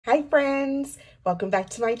friends, welcome back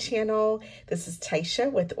to my channel. This is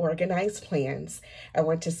Taisha with Organized Plans. I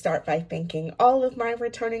want to start by thanking all of my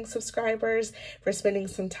returning subscribers for spending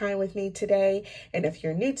some time with me today. And if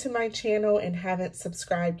you're new to my channel and haven't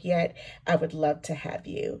subscribed yet, I would love to have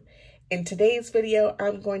you. In today's video,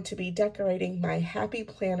 I'm going to be decorating my Happy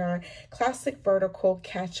Planner Classic Vertical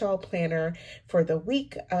Catch-All Planner for the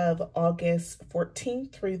week of August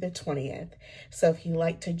 14th through the 20th. So if you'd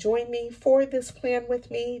like to join me for this plan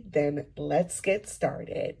with me, then let's get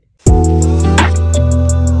started.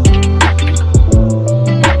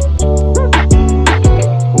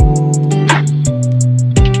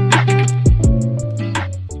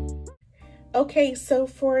 Okay, so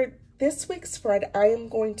for this week's spread, I am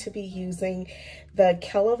going to be using the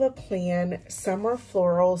Kelova Plan Summer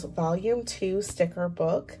Florals Volume 2 sticker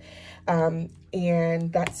book.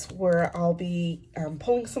 And that's where I'll be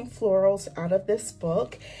pulling some florals out of this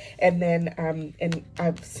book. And then, and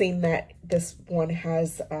I've seen that this one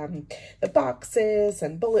has the boxes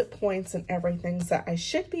and bullet points and everything. So I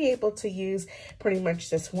should be able to use pretty much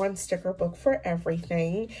this one sticker book for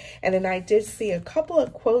everything. And then I did see a couple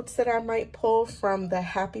of quotes that I might pull from the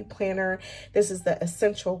Happy Planner. This is the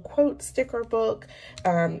Essential Quote sticker book.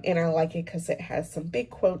 And I like it because it has some big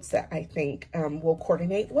quotes that I think will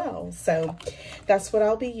coordinate well. So that's what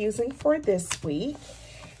I'll be using for this week.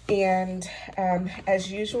 And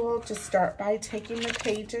as usual, just start by taking the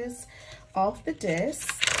pages off the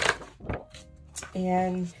disc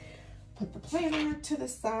and put the planner to the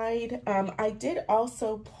side. I did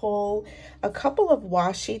also pull a couple of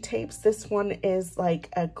washi tapes. This one is like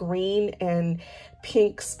a green and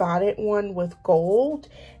pink spotted one with gold,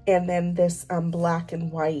 and then this black and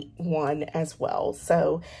white one as well.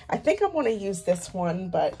 So I think I'm going to use this one,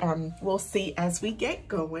 but we'll see as we get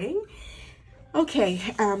going. Okay,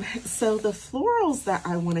 so the florals that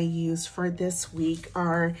I want to use for this week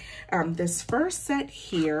are this first set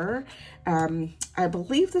here. I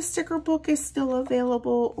believe the sticker book is still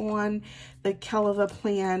available on the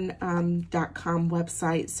KelovaPlan.com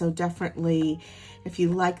website. So definitely, if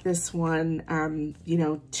you like this one, you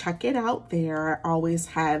know, check it out there. I always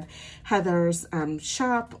have Heather's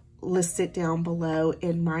shop listed down below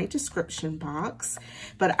in my description box,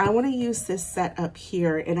 but I want to use this set up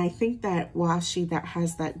here, and I think that washi that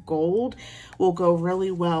has that gold will go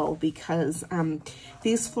really well because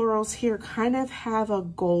these florals here kind of have a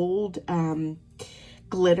gold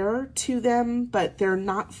glitter to them, but they're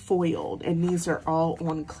not foiled, and these are all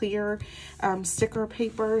on clear sticker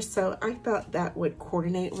paper, so I thought that would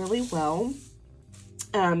coordinate really well.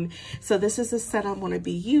 So this is a set I'm going to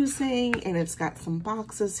be using, and it's got some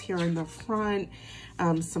boxes here in the front,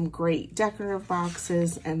 some great decorative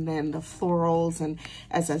boxes, and then the florals, and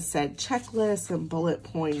as I said, checklists and bullet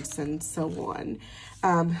points and so on.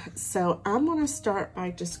 So I'm going to start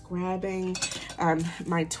by just grabbing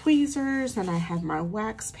my tweezers, and I have my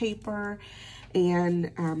wax paper,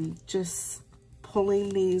 and just pulling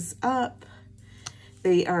these up.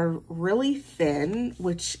 They are really thin,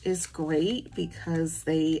 which is great because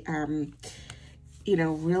they, you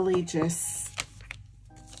know, really just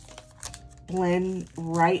blend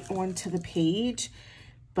right onto the page.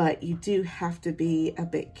 But you do have to be a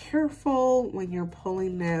bit careful when you're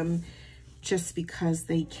pulling them just because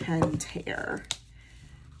they can tear.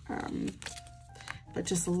 But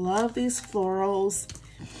just love these florals.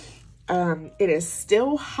 It is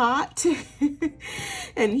still hot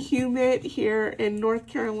and humid here in North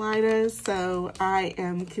Carolina, so I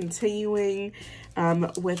am continuing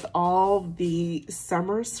with all the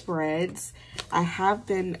summer spreads. I have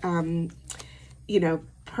been, you know,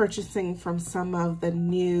 purchasing from some of the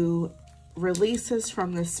new releases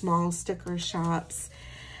from the small sticker shops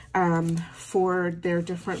for their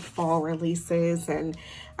different fall releases, and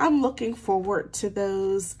I'm looking forward to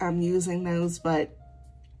those. I'm using those, but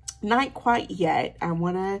not quite yet. I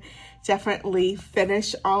want to definitely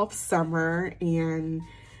finish off summer, and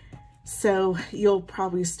so you'll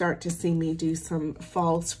probably start to see me do some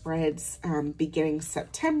fall spreads beginning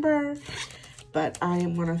September, but I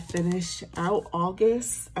am going to finish out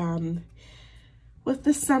August with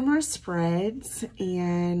the summer spreads,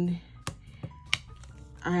 and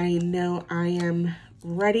I know I am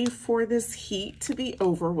ready for this heat to be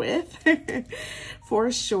over with.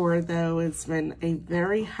 For sure, though, it's been a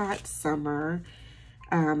very hot summer.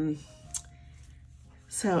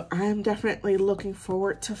 So I'm definitely looking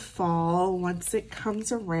forward to fall once it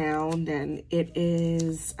comes around, and it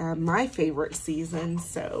is my favorite season,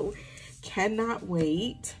 so cannot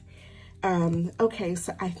wait. Okay,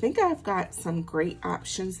 so I think I've got some great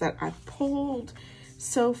options that I've pulled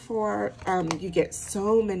so far. You get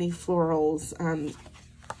so many florals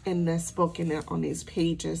in this book and on these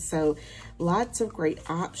pages. So lots of great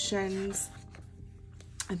options.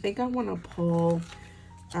 I think I want to pull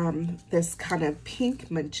this kind of pink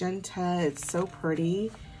magenta. It's so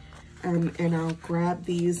pretty. And I'll grab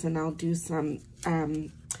these and I'll do some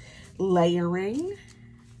layering.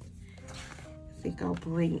 I think I'll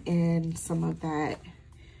bring in some of that.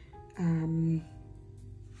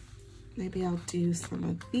 Maybe I'll do some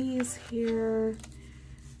of these here.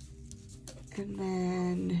 And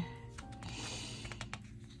then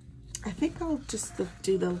I think I'll just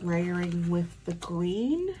do the layering with the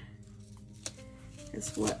green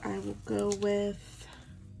is what I will go with.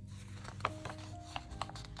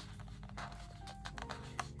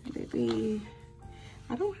 Maybe,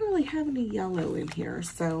 I don't really have any yellow in here,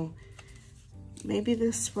 so maybe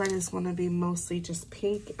this spread is going to be mostly just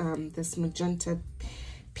pink, this magenta,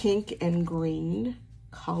 pink and green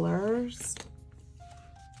colors.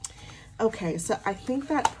 Okay, so I think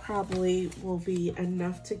that probably will be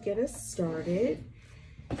enough to get us started.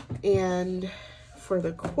 And for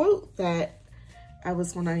the quote that I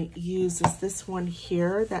was going to use is this one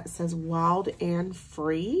here that says wild and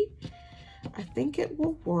free. I think it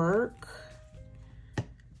will work.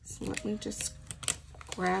 So let me just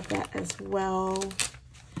grab that as well.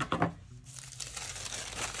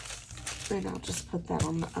 And I'll just put that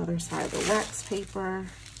on the other side of the wax paper.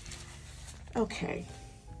 Okay.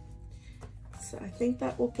 So I think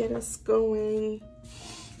that will get us going.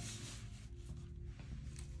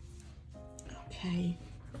 Okay.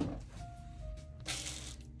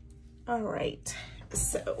 All right.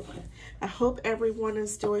 So I hope everyone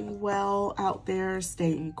is doing well out there,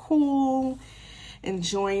 staying cool,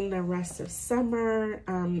 enjoying the rest of summer.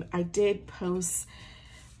 I did post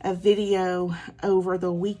a video over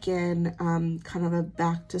the weekend, kind of a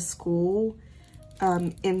back to school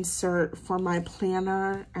insert for my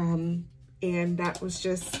planner. And that was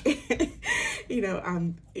just, you know,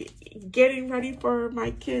 I'm getting ready for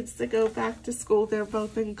my kids to go back to school. They're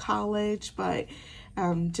both in college, but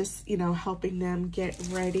just, you know, helping them get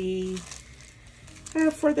ready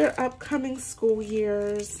for their upcoming school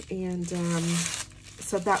years. And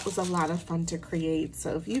so that was a lot of fun to create.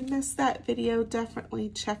 So if you missed that video, definitely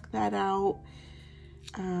check that out.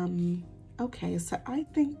 Okay, so I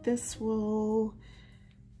think this will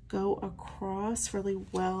go across really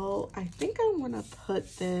well. I think I want to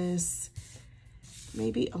put this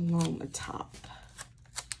maybe along the top.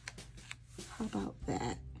 How about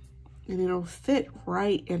that? And it'll fit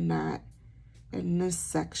right in that, in this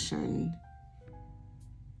section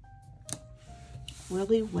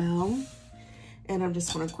really well. And I'm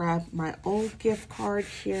just going to grab my old gift card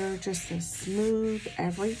here just to smooth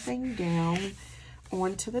everything down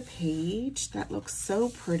onto the page. That looks so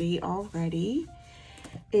pretty already.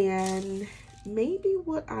 And maybe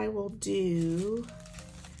what I will do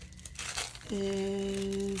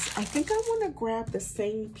is, I think I want to grab the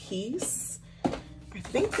same piece. I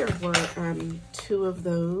think there were 2 of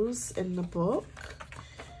those in the book.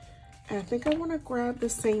 And I think I want to grab the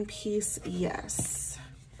same piece, yes.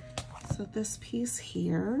 So this piece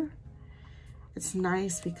here, it's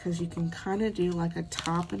nice because you can kind of do like a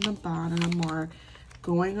top and the bottom or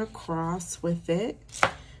going across with it.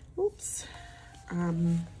 Oops.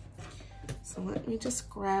 So let me just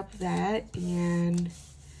grab that, and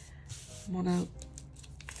I'm gonna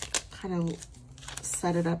kind of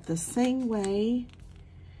set it up the same way,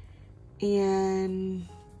 and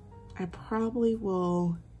I probably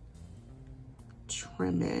will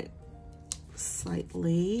trim it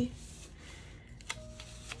slightly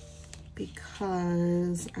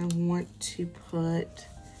because I want to put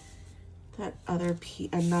that other piece,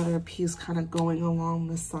 another piece kind of going along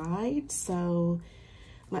the side. So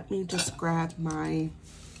let me just grab my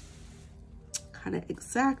kind of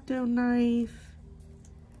X-Acto knife,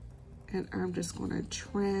 and I'm just going to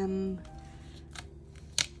trim.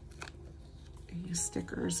 And these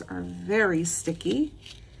stickers are very sticky,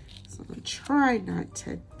 so I'm going to try not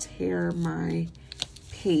to tear my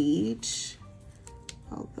page,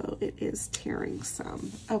 although it is tearing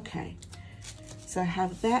some. Okay, so I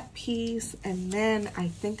have that piece, and then I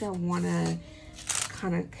think I want to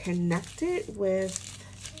kind of connect it with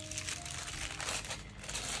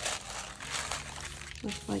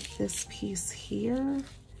like this piece here.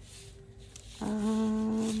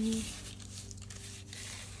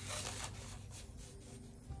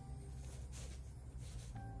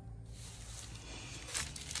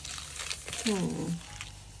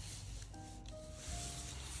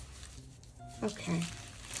 Okay. I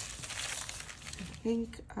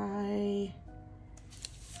think I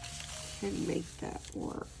can make that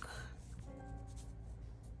work.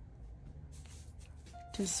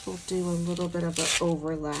 This will do a little bit of an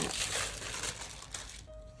overlap.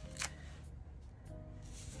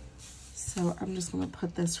 So I'm just going to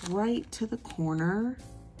put this right to the corner.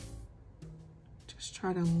 Just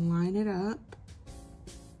try to line it up.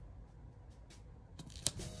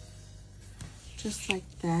 Just like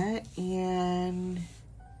that. And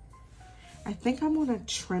I think I'm going to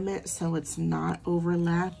trim it so it's not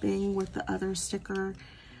overlapping with the other sticker.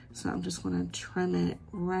 So I'm just going to trim it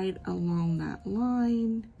right along that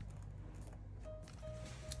line.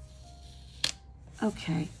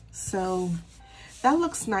 Okay, so that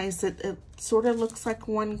looks nice. It sort of looks like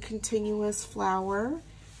one continuous flower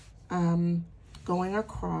going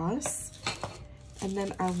across. And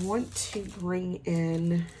then I want to bring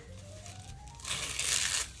in,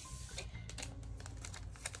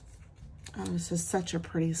 oh, this is such a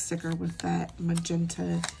pretty sticker with that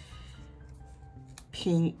magenta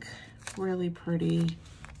pink, really pretty.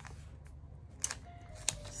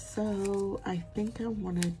 So I think I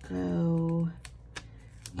want to go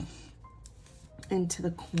into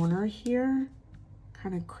the corner here,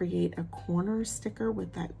 kind of create a corner sticker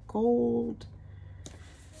with that gold.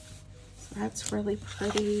 So that's really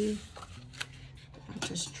pretty. I'll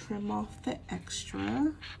just trim off the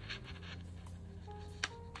extra.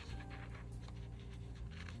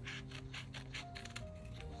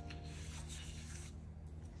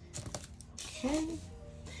 Okay,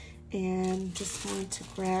 and just going to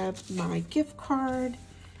grab my gift card.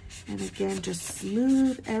 And again, just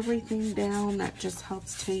smooth everything down. That just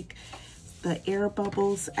helps take the air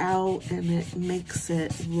bubbles out and it makes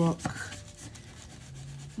it look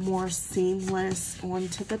more seamless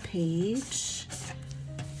onto the page.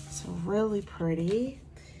 So really pretty.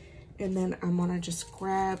 And then I'm gonna just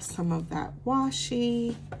grab some of that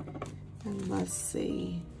washi and let's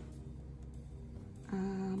see.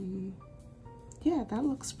 Yeah, that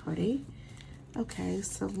looks pretty. Okay,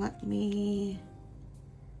 so let me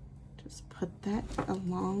just put that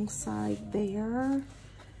alongside there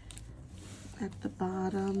at the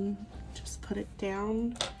bottom. Just put it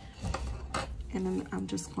down. And then I'm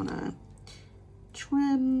just gonna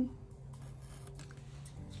trim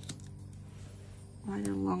right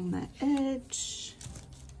along the edge.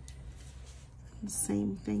 And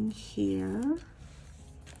same thing here.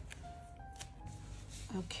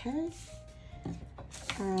 Okay.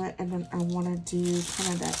 And then I want to do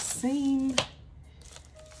kind of that same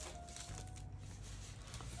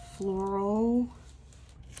floral,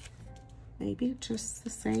 maybe just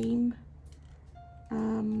the same.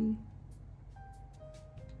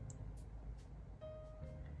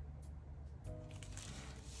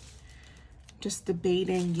 Just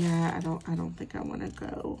debating. Yeah, I don't think I want to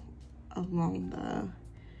go along the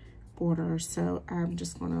border, so I'm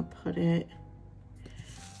just gonna put it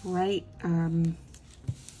right on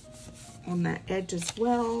that edge as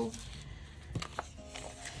well,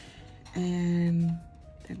 and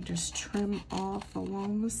then just trim off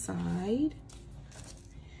along the side.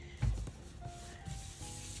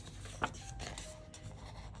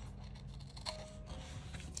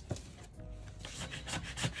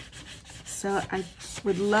 So I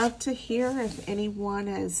would love to hear if anyone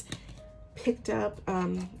has picked up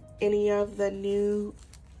any of the new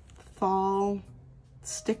fall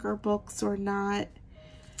sticker books or not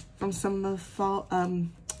from some of the fall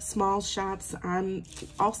small shops. I'm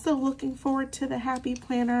also looking forward to the Happy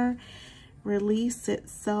Planner release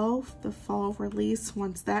itself, the fall release.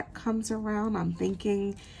 Once that comes around, I'm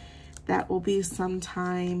thinking that will be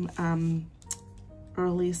sometime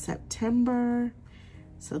early September.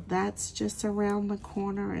 So that's just around the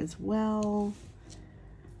corner as well.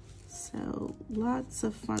 So lots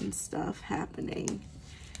of fun stuff happening.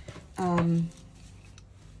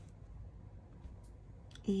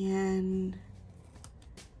 And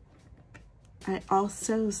I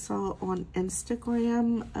also saw on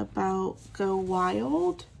Instagram about Go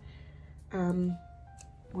Wild,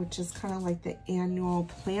 which is kind of like the annual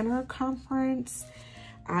planner conference.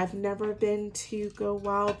 I've never been to Go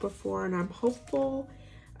Wild before, and I'm hopeful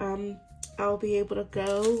I'll be able to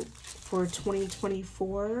go for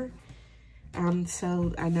 2024.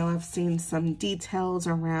 So I know I've seen some details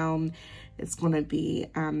around. It's going to be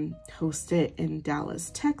hosted in Dallas,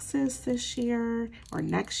 Texas this year, or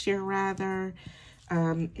next year rather.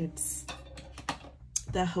 It's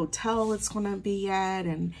the hotel it's going to be at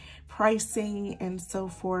and pricing and so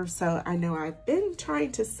forth. So I know I've been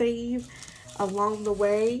trying to save along the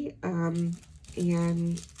way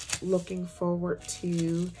and looking forward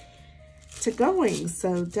to going.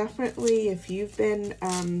 So definitely, if you've been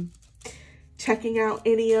checking out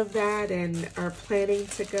any of that and are planning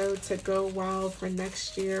to Go Wild for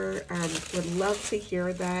next year, would love to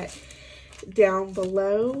hear that. down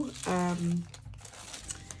below. And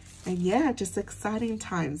yeah, just exciting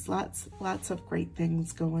times. Lots of great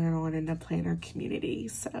things going on in the planner community.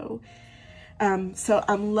 So so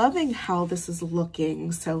I'm loving how this is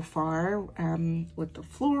looking so far, with the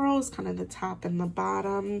florals, kind of the top and the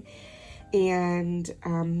bottom. And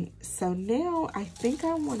so now I think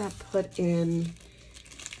I want to put in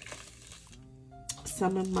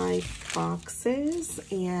some of my boxes,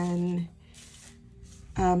 and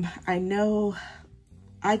I know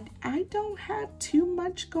I don't have too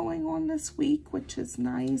much going on this week, which is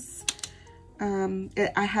nice. I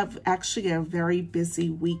have actually a very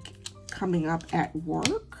busy week coming up at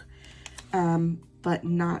work, but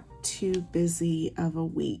not too busy of a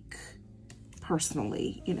week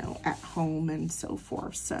personally, you know, at home and so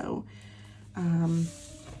forth. So let's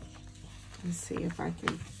see if I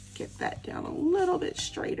can get that down a little bit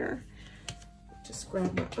straighter. Just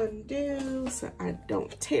grab my undo so I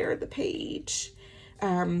don't tear the page.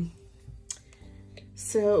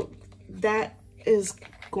 So that is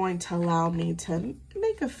going to allow me to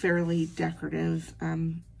make a fairly decorative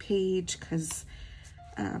page, because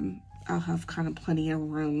I'll have kind of plenty of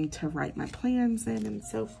room to write my plans in and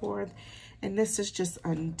so forth. And this is just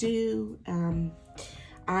undo.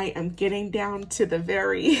 I am getting down to the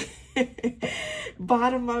very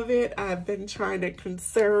bottom of it. I've been trying to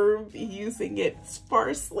conserve using it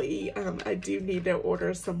sparsely. I do need to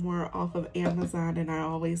order some more off of Amazon, and I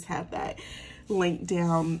always have that link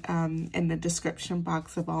down in the description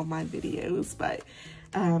box of all my videos. But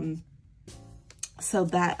so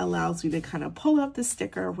that allows me to kind of pull up the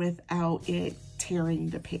sticker without it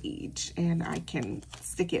tearing the page, and I can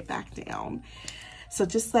stick it back down. So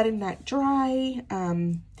just letting that dry.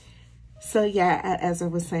 So yeah, as I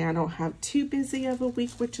was saying, I don't have too busy of a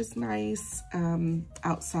week, which is nice,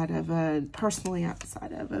 outside of a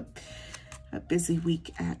busy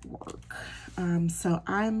week at work. So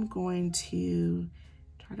I'm going to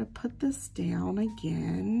try to put this down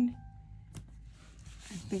again.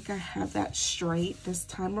 I think I have that straight this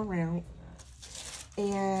time around.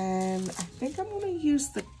 And I think I'm going to use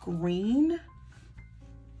the green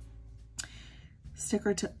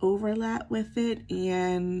sticker to overlap with it.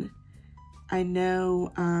 And I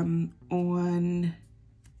know on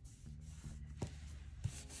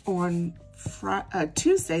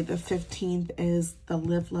Tuesday the 15th is the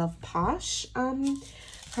Live Love Posh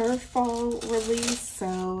her fall release,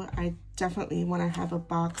 so I definitely want to have a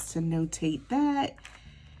box to notate that.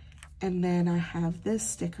 And then I have this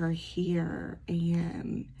sticker here,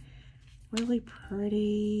 and really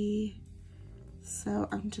pretty. So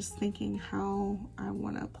I'm just thinking how I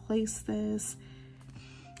want to place this.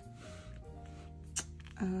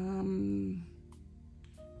 I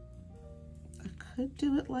could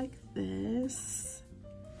do it like this.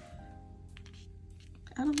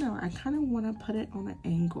 I don't know. I kind of want to put it on an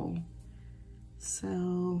angle.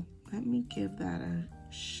 So let me give that a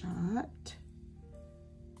shot.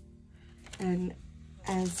 And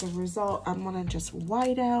as a result, I'm going to just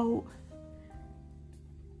white out.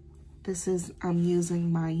 This is, I'm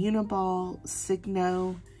using my Uniball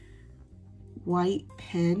Signo white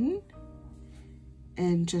pen,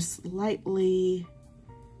 and just lightly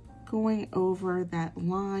going over that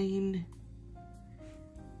line,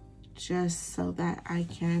 just so that I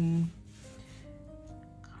can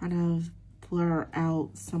kind of blur out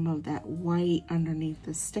some of that white underneath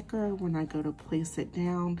the sticker when I go to place it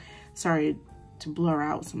down. Sorry, to blur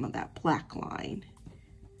out some of that black line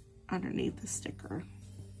underneath the sticker.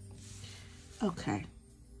 Okay, I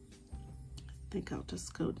think I'll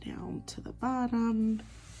just go down to the bottom.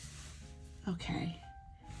 Okay,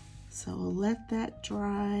 so we'll let that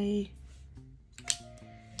dry.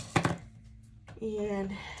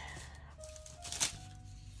 And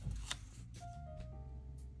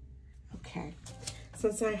okay,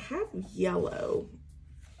 since I have yellow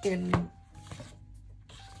in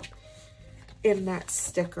that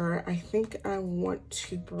sticker, I think I want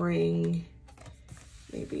to bring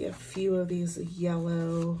maybe a few of these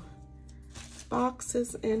yellow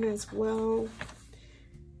boxes in as well.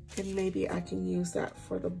 And maybe I can use that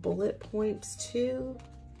for the bullet points too.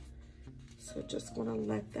 So just want to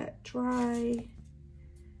let that dry,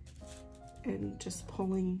 and just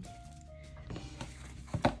pulling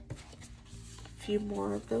a few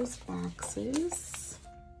more of those boxes.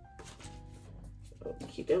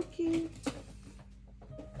 Okie dokie.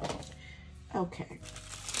 Okay.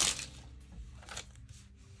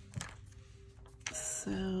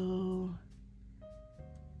 So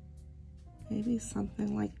maybe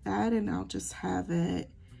something like that, and I'll just have it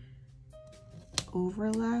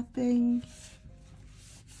overlapping.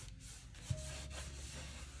 I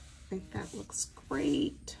think that looks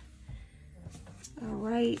great. All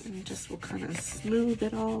right, and just will kind of smooth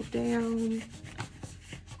it all down.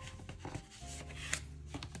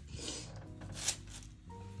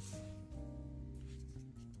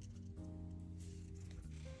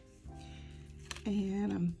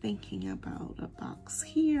 And I'm thinking about a box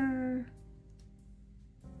here.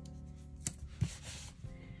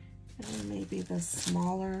 And then maybe the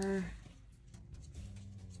smaller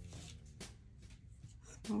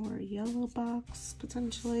yellow box,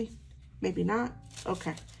 potentially. Maybe not.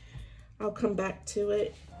 Okay. I'll come back to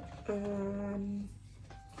it. And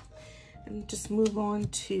just move on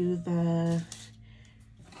to the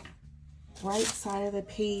right side of the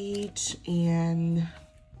page, and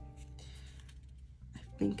I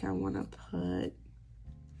think I want to put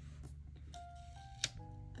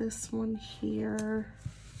this one here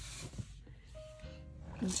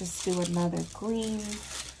and just do another green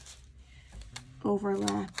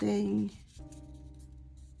overlapping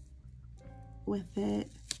with it.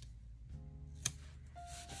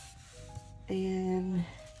 And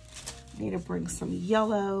I need to bring some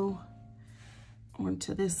yellow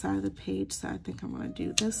onto this side of the page, so I think I'm going to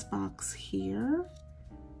do this box here.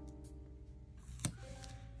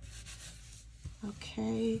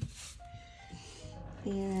 Okay,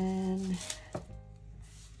 and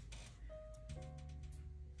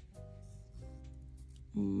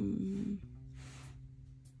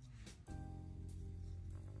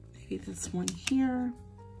maybe this one here.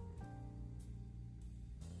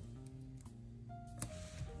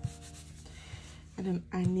 And then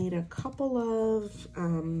I need a couple of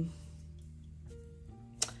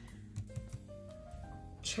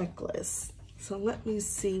checklists. So let me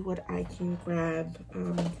see what I can grab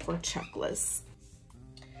for checklists.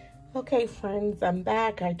 Okay, friends, I'm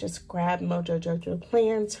back. I just grabbed Mojo Jojo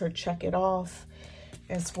Plans, her Check It Off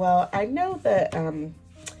as well. I know that, and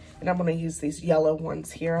I'm gonna use these yellow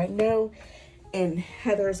ones here. I know in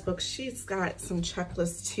Heather's book, she's got some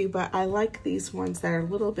checklists too, but I like these ones that are a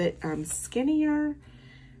little bit skinnier.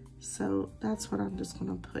 So that's what I'm just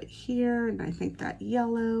gonna put here. And I think that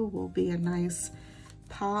yellow will be a nice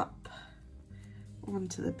pop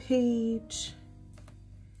onto the page.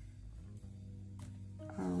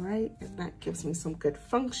 All right, and that gives me some good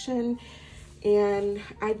function. And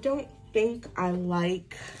I don't think I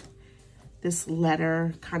like this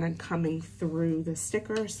letter kind of coming through the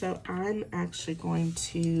sticker, so I'm actually going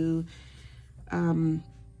to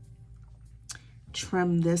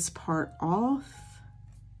trim this part off.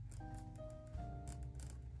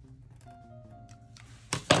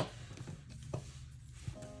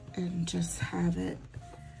 And just have it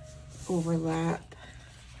overlap,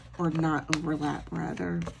 or not overlap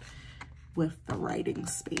rather, with the writing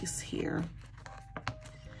space here.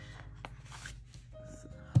 So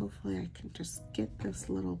hopefully I can just get this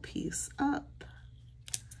little piece up.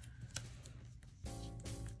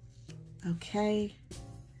 Okay.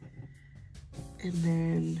 And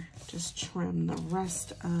then just trim the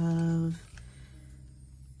rest of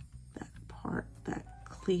that part, that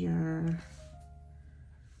clear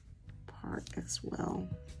part as well.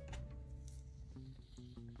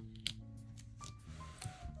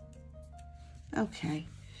 Okay,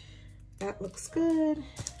 that looks good.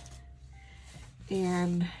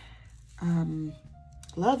 And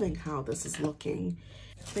loving how this is looking.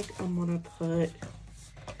 I think I'm gonna put,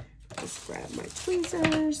 just grab my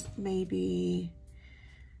tweezers, maybe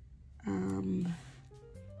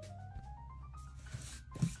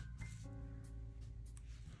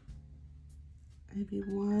maybe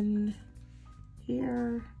one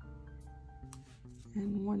here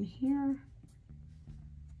and one here,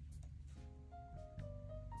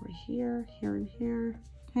 or here, here, and here.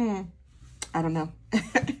 I don't know.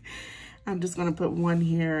 I'm just gonna put one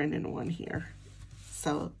here and then one here.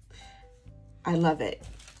 So I love it.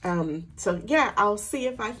 So yeah, I'll see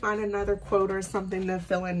if I find another quote or something to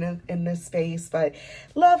fill in this space, but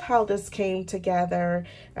love how this came together.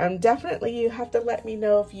 Definitely you have to let me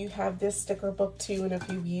know if you have this sticker book too, and if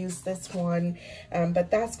you've used this one, but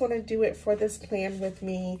that's going to do it for this plan with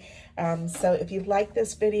me. So if you like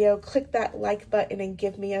this video, click that like button and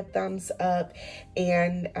give me a thumbs up,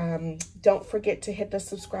 and don't forget to hit the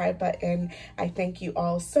subscribe button. I thank you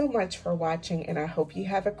all so much for watching, and I hope you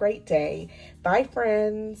have a great day. Bye,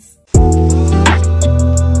 friends.